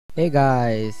Hey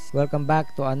guys, welcome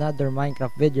back to another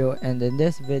Minecraft video, and in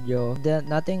this video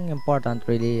nothing important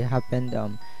really happened.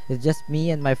 It's just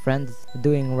me and my friends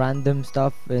doing random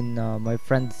stuff in my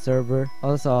friend's server.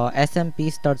 Also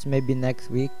SMP starts maybe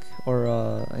next week or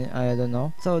I don't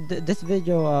know. So this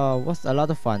video was a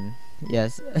lot of fun.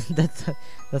 Yes,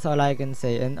 that's all I can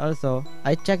say. And also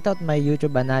I checked out my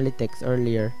YouTube analytics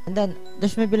earlier, and then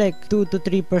there's maybe like 2 to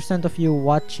 3% of you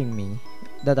watching me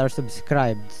that are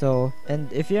subscribed. So, and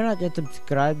if you're not yet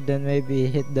subscribed, then maybe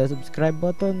hit the subscribe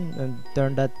button and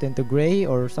turn that into gray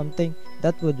or something.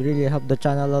 That would really help the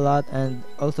channel a lot. And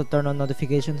also turn on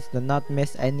notifications to not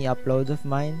miss any uploads of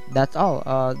mine. That's all.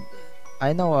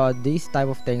 I know these type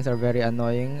of things are very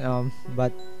annoying,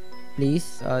 but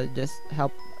please just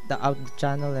help out the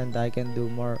channel, and I can do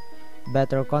more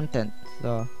better content.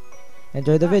 So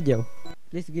enjoy the video.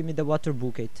 Please give me the water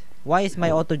bucket. Why is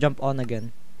my auto jump on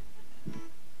again?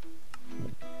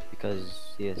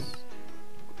 Because yes.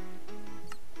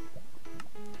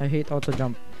 I hate auto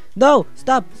jump. No!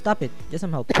 Stop it. Just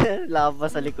some help. Lava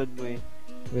sa likod mo eh.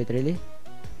 Wait, really?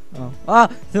 Oh. Ah!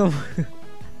 No.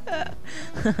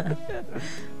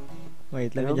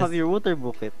 Wait, let me I don't just have your water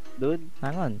bucket, dude.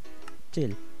 hang on.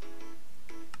 Chill.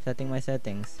 Setting my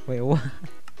settings. Wait, what?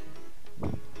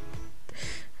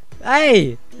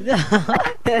 Hey!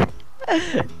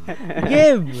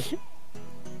 Give!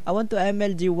 I want to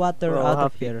MLG water Oh, out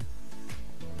of happy. here.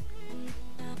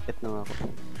 Get na ako.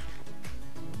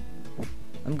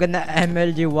 I'm gonna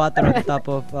MLG water on top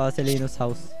of Celino's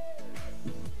house.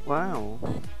 Wow.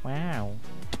 Wow.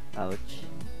 Ouch.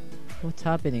 What's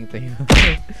happening to you?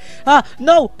 Ah!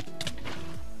 No!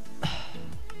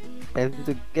 Time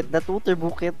to get that water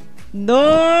bucket.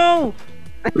 No!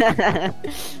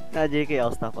 Nah, JK,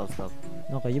 I'll stop.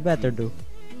 Okay, you better do.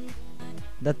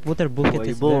 That water bucket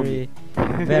is Boy, very,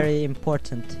 very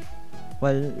important.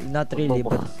 Well, not really,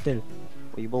 but still.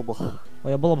 Uy, bobo.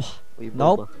 Oy, bulb. Uy,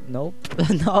 Nope, bobo. nope,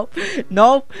 nope,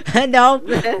 nope, nope.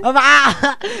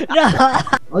 Ah! No,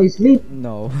 Oh, you sleep?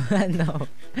 no, no,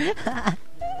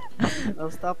 I'll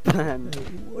stop, man.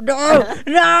 no,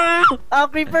 no. Ah,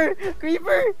 creeper!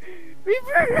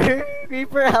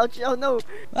 Ouch! Oh no!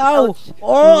 Ow! Ouch.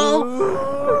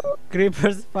 Oh!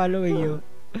 Creepers following you.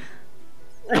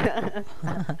 Come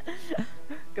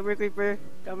here, creeper.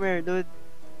 Come here, dude.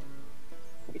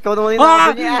 Ikaw naman yung Ah!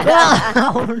 nakaso niya.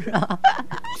 Oh, no.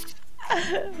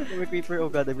 Come here, creeper. Oh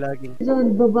god, I'm lagging.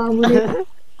 Saan? Baba mo na.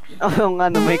 Oh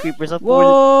nga, may creeper sa pool.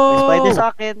 Whoa! May spider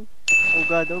sa akin. Oh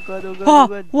god.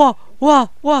 Ah!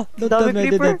 Wah! Don't tell Dami me I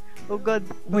did creeper. that. Oh god.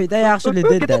 Wait, I actually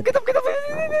did that. Get up.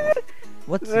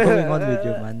 What's going on with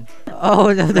you, man?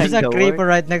 Oh, no, there's a Like the creeper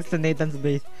right next to Nathan's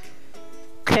base.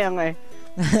 Kaya nga eh.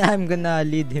 I'm gonna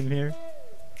lead him here.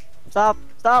 Stop.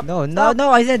 No,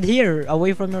 I said here,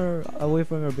 away from your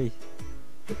base.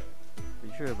 Are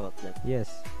you sure about that? Yes.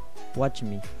 Watch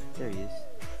me. There he is.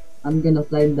 I'm gonna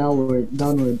fly downward,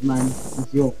 man.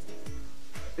 It's yo.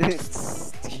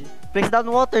 Place down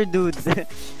water, dude.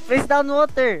 Place down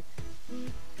water.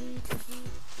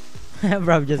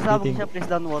 Bro, I'm just Sabi kidding. siya, place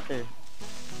down water.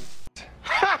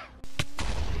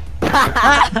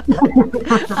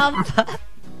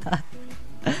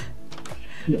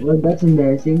 Well, that's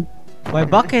embarrassing. My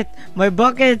bucket!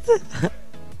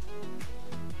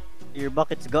 Your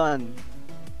bucket's gone.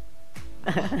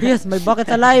 Yes, my bucket's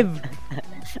alive!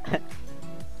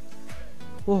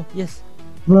 Oh, yes.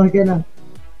 Wala ka na.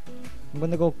 I'm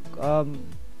gonna go,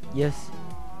 yes.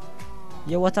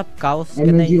 Yo, what's up, cows?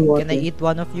 Can I water. eat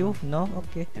one of you? No?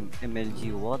 Okay.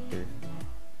 MLG water.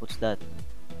 What's that?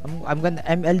 I'm gonna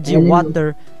MLG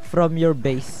water from your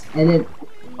base.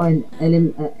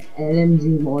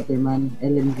 LMG water, man.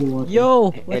 LMG water. Yo,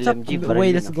 what's LMG up? pa rin Wait,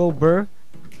 yun, let's ah. go, bro.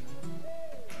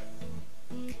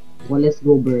 Well, let's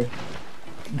go, bro.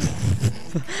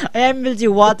 I MLG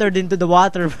watered into the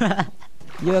water.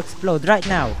 You explode right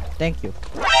now. Thank you.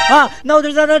 Ah! No,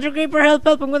 there's another creeper. Help!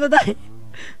 I'm gonna die.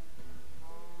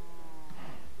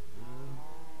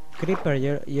 Creeper,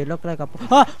 you look like a...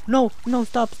 Ah! No!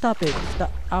 Stop it.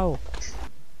 Stop. Ow.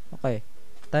 Okay.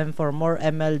 Time for more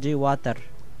MLG water.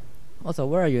 Also,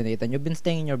 where are you, Nathan? You've been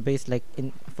staying in your base like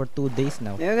for 2 days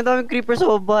now. Yung daming creeper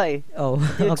sa baba eh. Oh,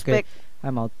 You okay. expect?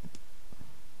 I'm out.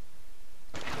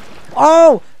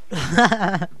 Oh!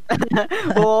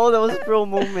 Oh, that was a pro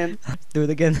moment. Do it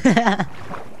again.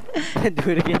 Do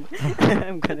it again.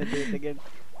 I'm gonna do it again.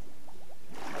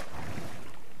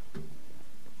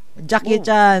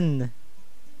 Jackie-chan!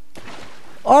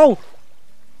 Oh!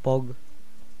 Pog.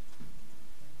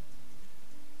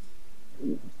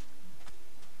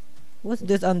 What's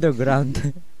this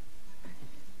underground?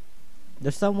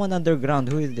 There's someone underground.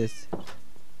 Who is this?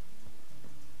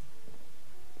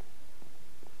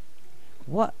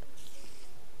 What?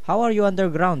 How are you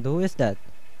underground? Who is that?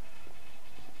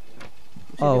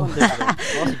 Sino Oh. yung underground?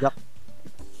 Oh, si Jack.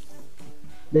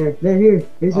 There, here.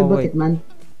 Here's your Oh, bucket, wait. man.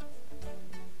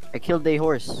 I killed a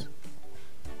horse.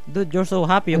 Dude, you're so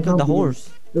happy you I killed the found you.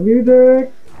 horse. Come here,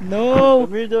 Dirk. No!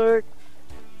 Come here, Dirk.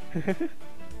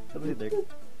 Come here, Dirk.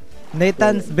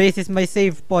 Nathan's base is my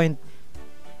save point.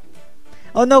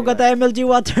 Oh no, got the MLG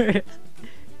water.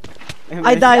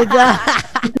 I died.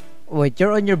 Wait,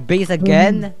 you're on your base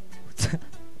again?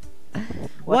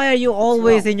 Why are you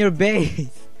always in your base?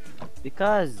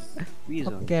 Because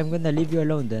reason. Okay, I'm gonna leave you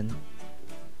alone then.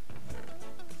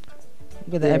 I'm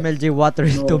gonna Yes. MLG water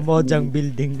into No, Mojang no.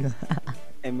 building.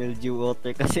 MLG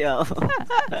water kasi ako.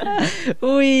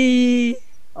 Uy!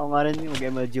 Ako nga rin yung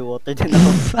mag-MLG water din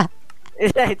ako.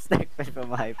 It's like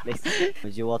from a high place.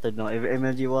 MLG water no.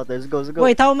 MLG water. Let's go, let's go.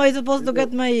 Wait, how am I supposed to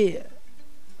get my...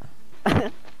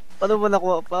 Paano mo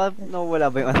nakuha? Paano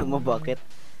wala ba yung ano mo? Bakit?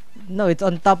 No, it's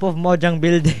on top of Mojang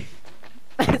building.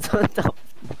 It's on top.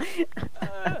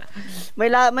 may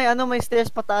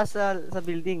stairs pataas sa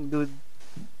building, dude.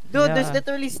 Dude, Yeah. there's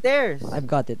literally stairs. I've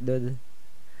got it, dude.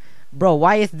 Bro,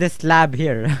 why is this slab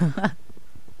here?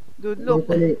 Dude, look.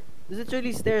 Literally. There's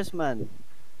literally stairs, man.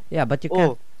 Yeah, but you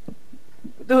can't. Oh.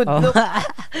 Dude, Oh. look.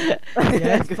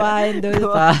 Yeah, it's fine, dude,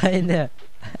 fine.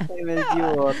 MLG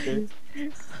water.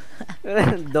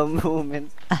 Dumb moment.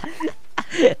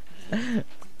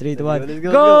 3, 2, 1. Let's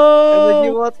go, Go! MLG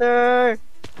water!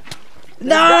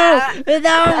 No!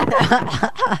 No!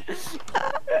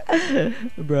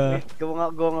 Bruh. Gawa nga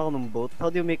ako ng boat. How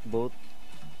do you make boat?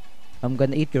 I'm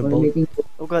gonna eat your We're boat. making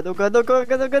Oh god, oh god, oh god, oh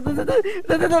god, oh god.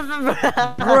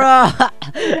 Bruh!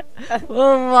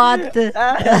 Oh, what?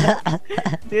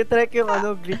 Try ko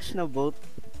yung glitch na boat.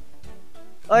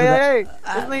 Ay, ay,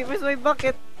 ay! Where's my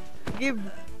bucket? Give!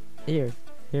 Here.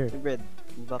 The bread.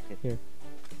 Yung bucket. Here.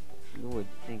 Wood,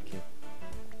 thank you.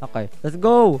 Okay, let's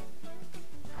go!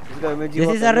 Let's go, MLG This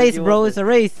water, is a race, MLG bro. water. It's a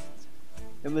race.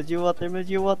 MLG water,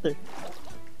 MLG water.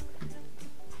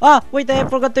 Ah, wait, I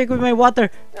forgot to equip my water.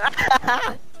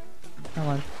 Come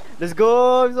on. Let's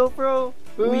go! I'm so pro!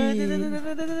 Wee.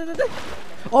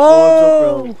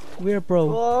 Oh, Oh, we're pro.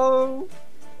 Wow!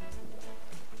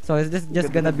 So is this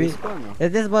just gonna be? Is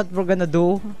this what we're gonna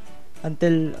do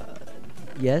until?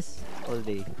 Yes. All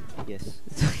day. Yes.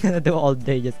 So we're gonna do all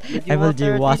day just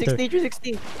MLG water.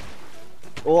 360, 360.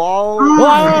 Wow!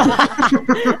 Wow!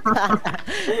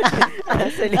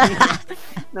 Actually,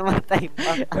 namatay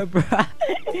pa. Bruh.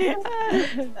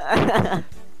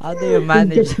 How do you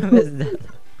manage with that?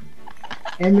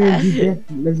 MLG death.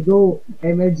 Let's go.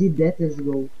 MLG death. Let's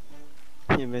go.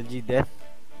 MLG death.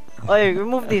 Oy,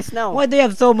 remove this now. Why do you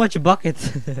have so much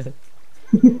buckets?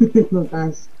 Don't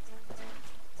ask.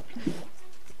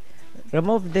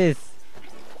 Remove this.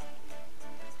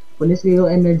 Honestly, yung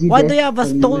MLG Why death. do you have a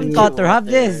stone MLG cutter? Have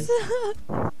water. this.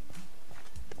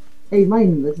 Hey,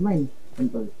 mine. That's mine.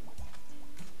 Simple.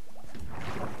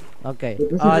 Okay.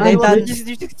 It was Nathan,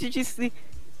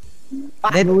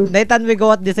 Nathan, we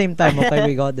go at the same time. Okay,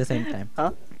 we go at the same time.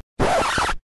 Huh?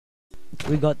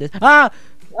 We got this. Ah!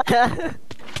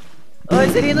 Oy,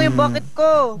 Sereno yung bucket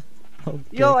ko.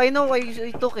 Okay. Yo, I know why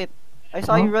you took it. I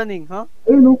saw Huh? you running, huh?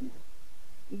 Ayun, no.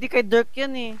 Hindi kay Dirk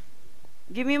yan eh.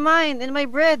 Give me mine and my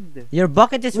bread. Your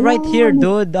bucket is right here,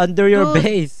 dude, under your Dude.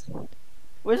 base.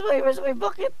 Where's my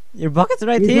bucket? Your bucket's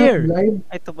right You're here. not blind.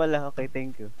 Ay, ito pala. Okay,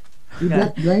 thank you. You're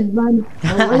not blind, man.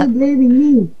 Why are you blaming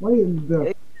me? Why,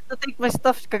 bro? To take my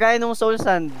stuff, kagaya ng soul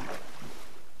sand.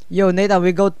 Yo, Nathan,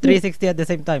 we go 360 at the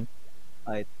same time.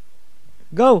 Alright.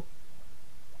 Go!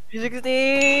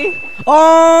 360! Oh!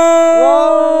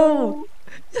 Whoa!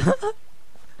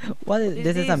 What is What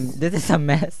is this? this? This is a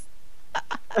mess.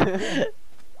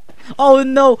 Oh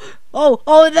no! Oh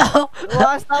no!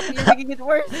 Wow, stop! You're making it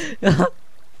worse!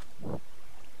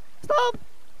 Stop!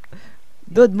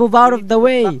 Dude, move out of the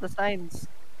way. Stop the signs.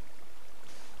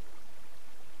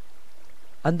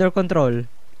 Under control.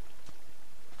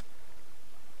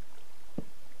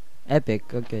 Epic.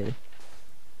 Okay.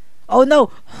 Oh no!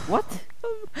 What?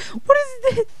 What is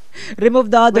this? Remove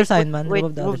the other Wait, sign, man. Wait,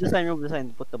 Remove the other sign. remove the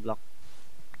sign. Put the block.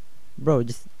 Bro,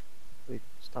 just. Wait,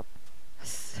 stop.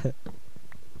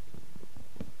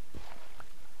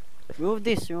 Remove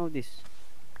this, remove this.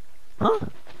 Huh?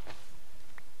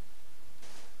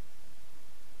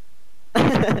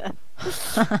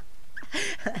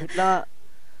 Wait lang.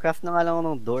 Craft na nga lang ako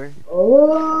ng door.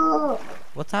 Oh!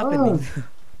 What's happening?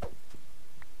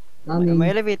 Coming. My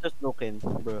elevator's broken,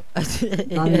 bro.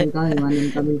 Coming,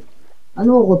 man. Coming.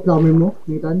 Ano ako plumber mo,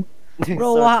 Nathan?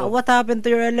 Bro, Sort of. what happened to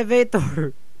your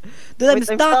elevator? Dude, I'm Wait,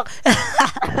 stuck.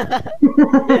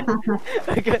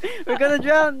 We're gonna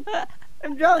drown.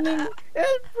 I'm drowning!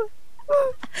 Help!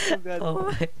 Oh God.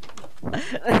 Oh my.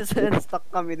 Stuck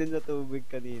kami dun sa tubig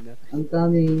kanina. I'm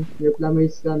coming. Your plumber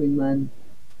is coming, man.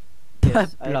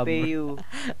 Yes, I Plumber. pay you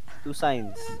 2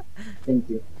 signs. Thank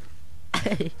you.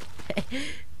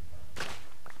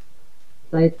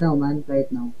 Try it now, man. Try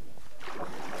it now.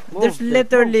 There's Move,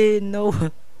 literally no.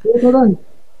 Hold on.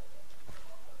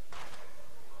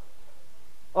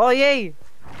 Oh, yay!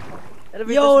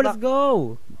 Elevator's Yo, back. let's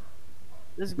go.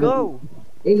 Let's go!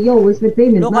 Hey, yo, where's my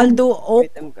payment, Look, I'll man? do oak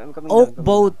Wait, I'm coming oak down, coming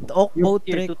boat, down. oak You- boat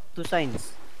Here, trick. two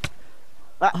signs.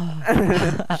 Ah!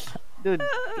 Dude,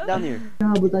 get down here.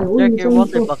 Nahabol tayo. Uy, Check yung your sign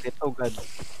water ko. bucket. Oh God.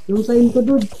 Yung sign ko,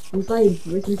 dude. Yung sign.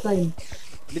 Where's my sign?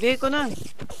 Binigay ko na.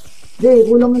 Hindi,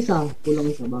 kulang isa. Kulang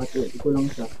isa. Bakit kulang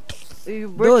isa? Eh,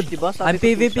 yung birch, Dude, diba? Sabi I'm ko two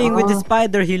PvPing signs. with the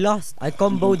spider. He lost. I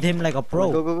comboed him like a Go, pro.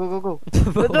 go, go, go, go.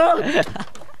 Ito!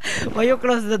 Why you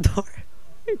close the door?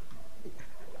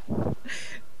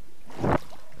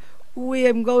 Uy,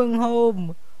 I'm going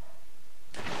home.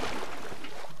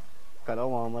 Kala ko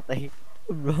mamamatay.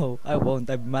 Bro, I won't.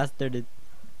 I've mastered it.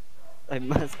 I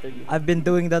mastered it. I've been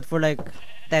doing that for like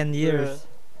 10 years.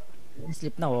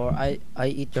 Sleep now or I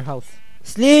eat your house.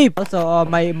 Sleep! Also,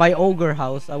 my ogre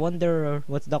house. I wonder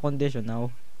what's the condition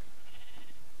now.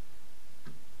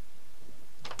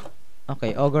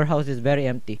 Okay, ogre house is very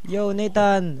empty. Yo,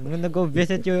 Nathan, I'm gonna go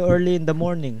visit you early in the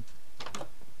morning.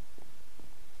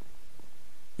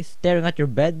 He's staring at your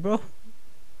bed, bro.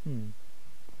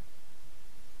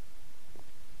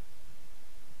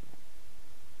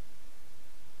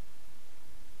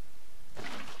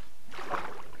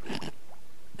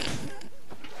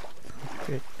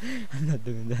 Okay, I'm not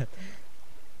doing that.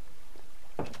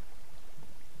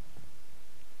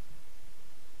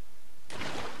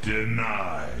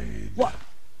 Denied. What?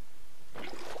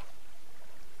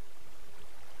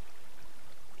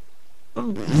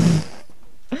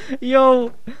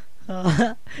 Yo!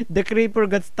 The creeper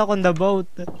got stuck on the boat.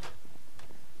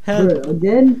 Help! Bro,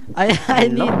 again?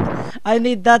 I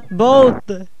need that boat.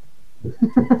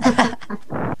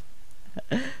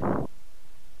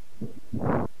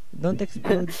 Don't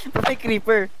explode. Patay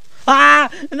creeper. Ah!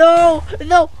 No!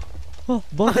 No! Oh,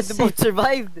 boat is The boat safe.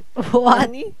 survived. What?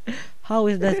 Nani? How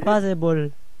is that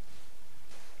possible?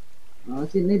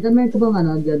 Nathan, meron ka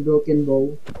bang dyan, broken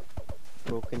bow?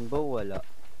 Broken bow, wala.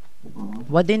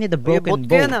 Why do you need a May broken boat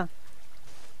ka yan boat? ah.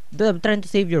 Dude, I'm trying to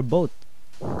save your boat.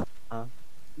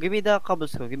 Give me the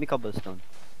cobblestone. Give me cobblestone.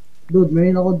 Dude,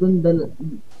 meron ako dun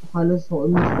halos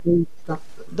almost full stuck.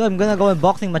 Dude, I'm gonna go in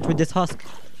boxing match with this husk.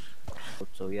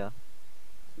 So yeah.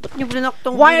 Ba't niyo blinak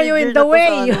tong Why are you in villager the na to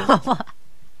way? sa ano?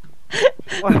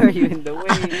 Why are you in the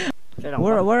way? Kaya lang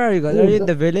ba? Where are you guys? Are you in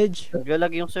the village?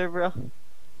 Naglalag yung server ah.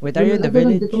 Wait, are you in the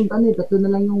village? Tatlo na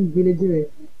lang yung villager eh.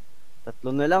 Tatlo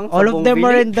na lang sa All of buong them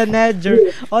are in village. the nether.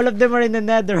 All of them are in the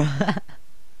nether.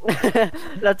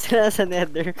 Lahat sila sa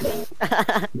nether.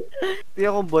 Tingnan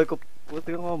ko boy ko.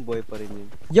 Tingnan ko boy pa rin yun.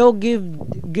 Yo, give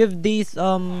these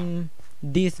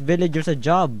villagers a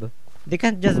job. They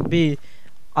can't just be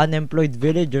unemployed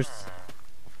villagers.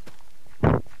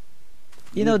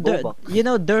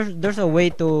 There's a way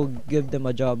to give them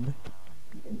a job.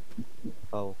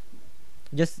 Oh.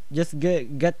 Just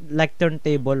get like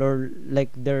turntable or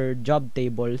like their job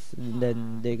tables, and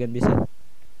then they can be sent.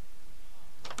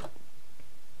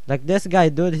 Like this guy,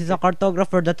 dude, he's a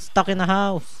cartographer that's stuck in a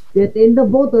house. Get in the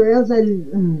boat or else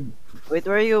I'll... Wait,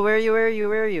 where are you? Where are you? Where are you?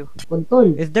 Where are you?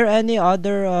 Kontol. Is there any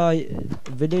other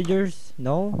villagers?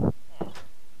 No?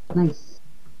 Nice.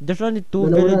 There's only two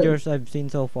Dalawa. villagers I've seen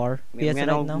so far. PS May right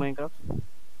ako now. Minecraft?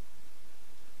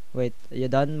 Wait, you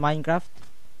done Minecraft?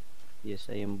 Yes,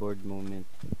 I am bored moment.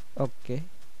 Okay.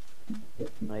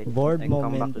 Right. Bored I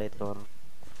come moment. back later.